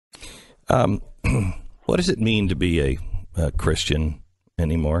Um, what does it mean to be a Christian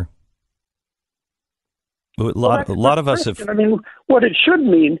anymore? A lot of us have. I mean, what it should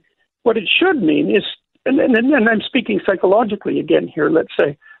mean is, and I'm speaking psychologically again here. Let's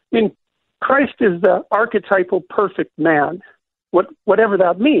say, I mean, Christ is the archetypal perfect man. Whatever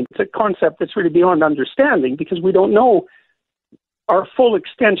that means, it's a concept that's really beyond understanding because we don't know our full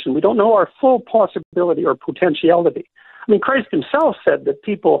extension. We don't know our full possibility or potentiality. I mean, Christ himself said that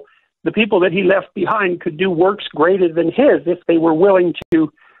the people that he left behind could do works greater than his if they were willing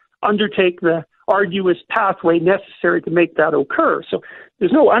to undertake the arduous pathway necessary to make that occur. So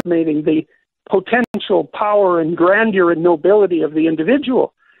there's no underestimating the potential power and grandeur and nobility of the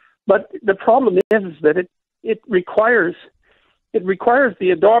individual. But the problem is that it requires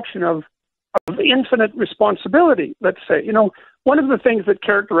the adoption of infinite responsibility, let's say. You know, one of the things that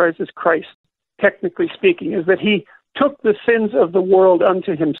characterizes Christ, technically speaking, is that he took the sins of the world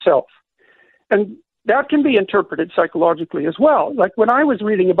unto himself. And that can be interpreted psychologically as well. Like when I was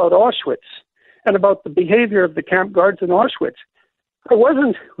reading about Auschwitz and about the behavior of the camp guards in Auschwitz, I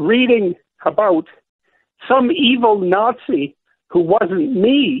wasn't reading about some evil Nazi who wasn't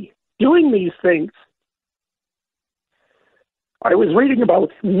me doing these things. I was reading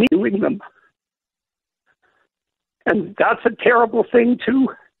about me doing them. And that's a terrible thing to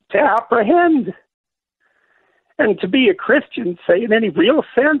apprehend. And to be a Christian, say, in any real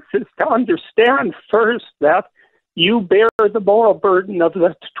sense, is to understand first that you bear the moral burden of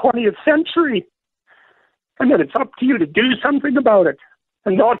the 20th century, and that it's up to you to do something about it,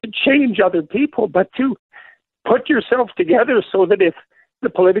 and not to change other people, but to put yourself together so that if the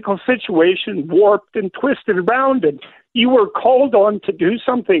political situation warped and twisted around and you were called on to do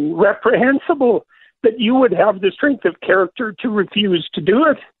something reprehensible, that you would have the strength of character to refuse to do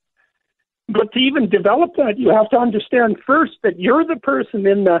it. But to even develop that, you have to understand first that you're the person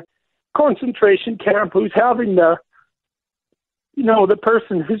in the concentration camp who's having the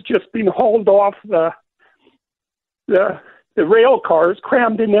person who's just been hauled off the rail cars,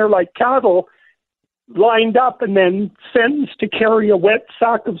 crammed in there like cattle, lined up and then sentenced to carry a wet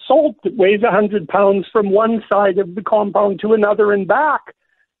sack of salt that weighs 100 pounds from one side of the compound to another and back.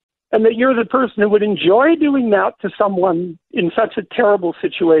 And that you're the person who would enjoy doing that to someone in such a terrible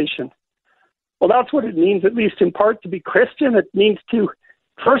situation. Well, that's what it means, at least in part, to be Christian. It means to,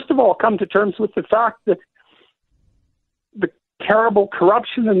 first of all, come to terms with the fact that the terrible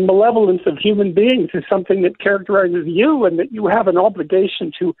corruption and malevolence of human beings is something that characterizes you, and that you have an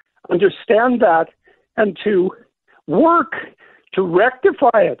obligation to understand that and to work to rectify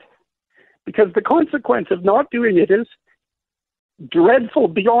it. Because the consequence of not doing it is dreadful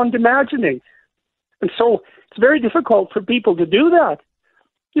beyond imagining. And so it's very difficult for people to do that.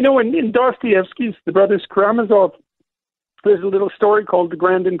 You know, in Dostoevsky's The Brothers Karamazov, there's a little story called The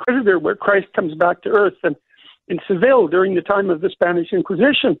Grand Inquisitor, where Christ comes back to earth and in Seville during the time of the Spanish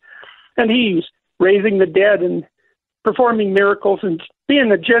Inquisition. And he's raising the dead and performing miracles and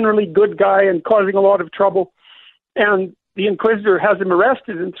being a generally good guy and causing a lot of trouble. And the Inquisitor has him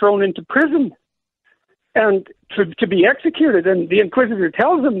arrested and thrown into prison and to be executed. And the Inquisitor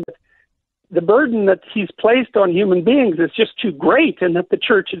tells him that the burden that he's placed on human beings is just too great, and that the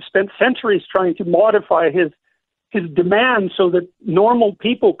church has spent centuries trying to modify his demands so that normal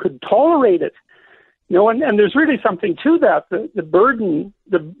people could tolerate it. You know, and there's really something to that. The burden,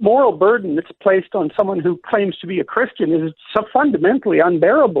 the moral burden that's placed on someone who claims to be a Christian is so fundamentally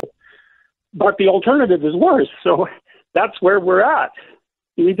unbearable. But the alternative is worse. So that's where we're at.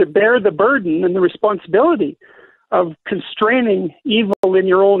 You either bear the burden and the responsibility of constraining evil in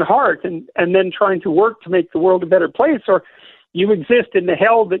your own heart and then trying to work to make the world a better place, or you exist in the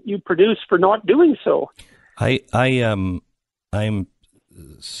hell that you produce for not doing so. I'm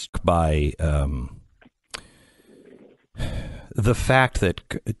struck by the fact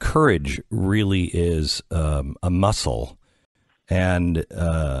that courage really is a muscle and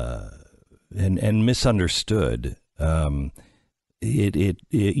misunderstood.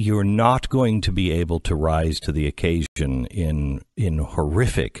 You're not going to be able to rise to the occasion in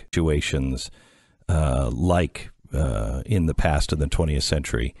horrific situations like in the past of the 20th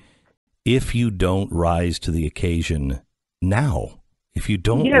century if you don't rise to the occasion now. If you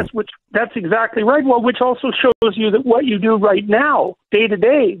don't, yes, that's exactly right. Well, which also shows you that what you do right now, day to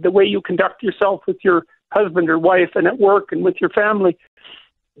day, the way you conduct yourself with your husband or wife and at work and with your family,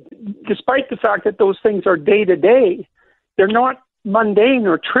 despite the fact that those things are day to day, they're not mundane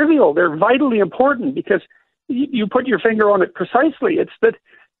or trivial. They're vitally important because you put your finger on it precisely. It's that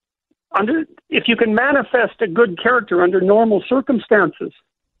if you can manifest a good character under normal circumstances,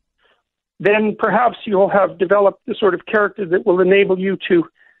 then perhaps you'll have developed the sort of character that will enable you to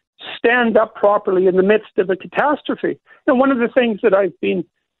stand up properly in the midst of a catastrophe. And one of the things that I've been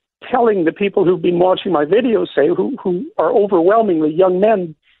telling the people who've been watching my videos, say, who are overwhelmingly young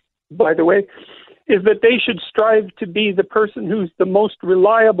men, by the way, is that they should strive to be the person who's the most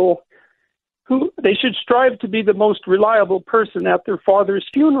reliable, they should strive to be the most reliable person at their father's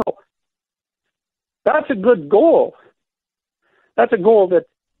funeral. That's a good goal. That's a goal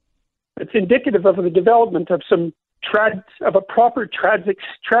that's indicative of the development of of a proper tragic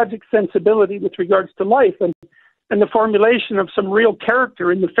sensibility with regards to life, and the formulation of some real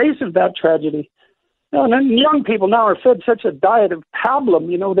character in the face of that tragedy. And then young people now are fed such a diet of pablum.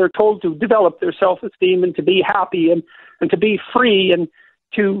 They're told to develop their self-esteem and to be happy and to be free and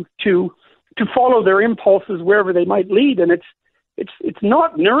to follow their impulses wherever they might lead. And it's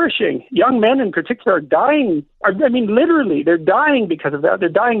not nourishing. Young men in particular are dying. I mean, literally, they're dying because of that. They're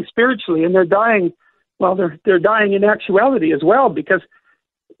dying spiritually, and they're dying in actuality as well, because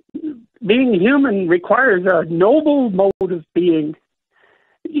being human requires a noble mode of being.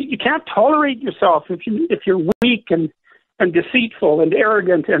 You can't tolerate yourself if you're weak and deceitful and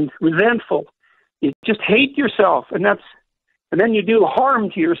arrogant and resentful. You just hate yourself, and then you do harm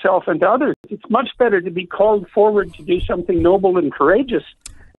to yourself and to others. It's much better to be called forward to do something noble and courageous.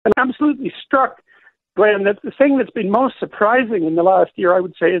 And I'm absolutely struck, Glenn, that the thing that's been most surprising in the last year, I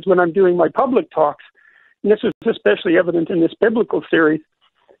would say, is when I'm doing my public talks. And this was especially evident in this biblical series,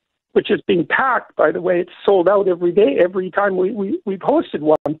 which is being packed, by the way. It's sold out every day, every time we've hosted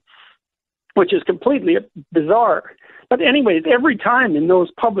one, which is completely bizarre. But anyways, every time in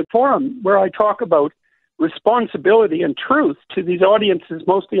those public forums where I talk about responsibility and truth to these audiences,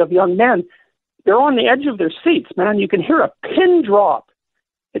 mostly of young men, they're on the edge of their seats, man. You can hear a pin drop.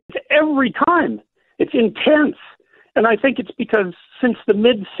 It's every time. It's intense. And I think it's because since the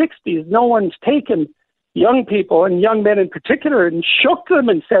mid-'60s, no one's taken young people and young men in particular and shook them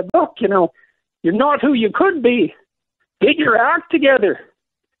and said, look, you're not who you could be. Get your act together.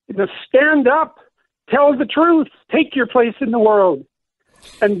 Stand up. Tell the truth. Take your place in the world.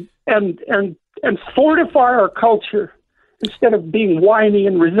 And fortify our culture instead of being whiny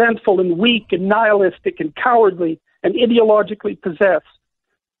and resentful and weak and nihilistic and cowardly and ideologically possessed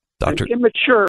and immature.